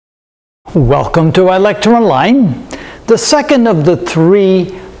Welcome to ilectureonline. The second of the three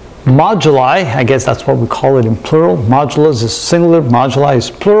moduli, I guess that's what we call it in plural, modulus is singular, moduli is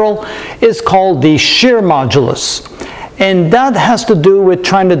plural, is called the shear modulus. And that has to do with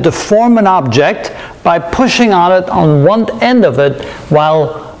trying to deform an object by pushing on it on one end of it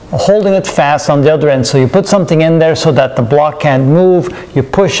while holding it fast on the other end. So you put something in there so that the block can't move, you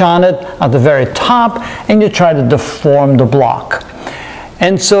push on it at the very top, and you try to deform the block.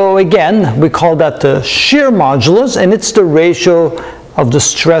 And so again, we call that the shear modulus, and it's the ratio of the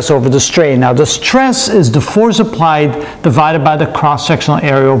stress over the strain. Now the stress is the force applied divided by the cross-sectional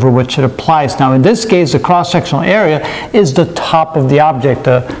area over which it applies. Now in this case, the cross-sectional area is the top of the object,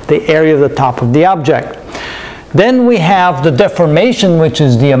 the area of the top of the object. Then we have the deformation, which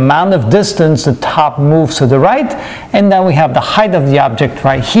is the amount of distance the top moves to the right, and then we have the height of the object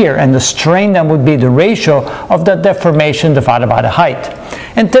right here, and the strain then would be the ratio of that deformation divided by the height.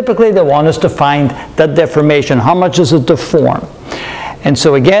 And typically they want us to find that deformation. How much does it deform? And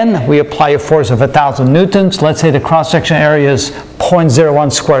so again, we apply a force of 1,000 newtons. Let's say the cross-section area is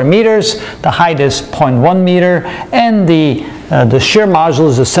 0.01 square meters, the height is 0.1 meter, and the shear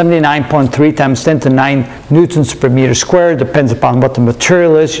modulus is 79.3 times 10 to the 9 newtons per meter squared. Depends upon what the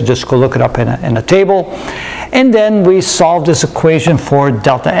material is. You just go look it up in a table. And then we solve this equation for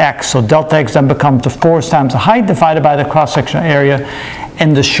delta x. So delta x then becomes the force times the height divided by the cross-sectional area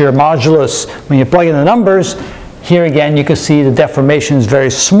and the shear modulus. When you plug in the numbers, here again you can see the deformation is very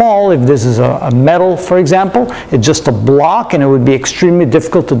small. If this is a metal, for example, it's just a block, and it would be extremely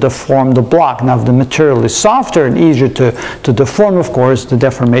difficult to deform the block. Now if the material is softer and easier to deform, of course, the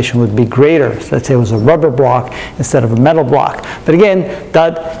deformation would be greater. So let's say it was a rubber block instead of a metal block. But again,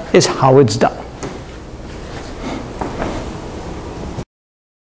 that is how it's done.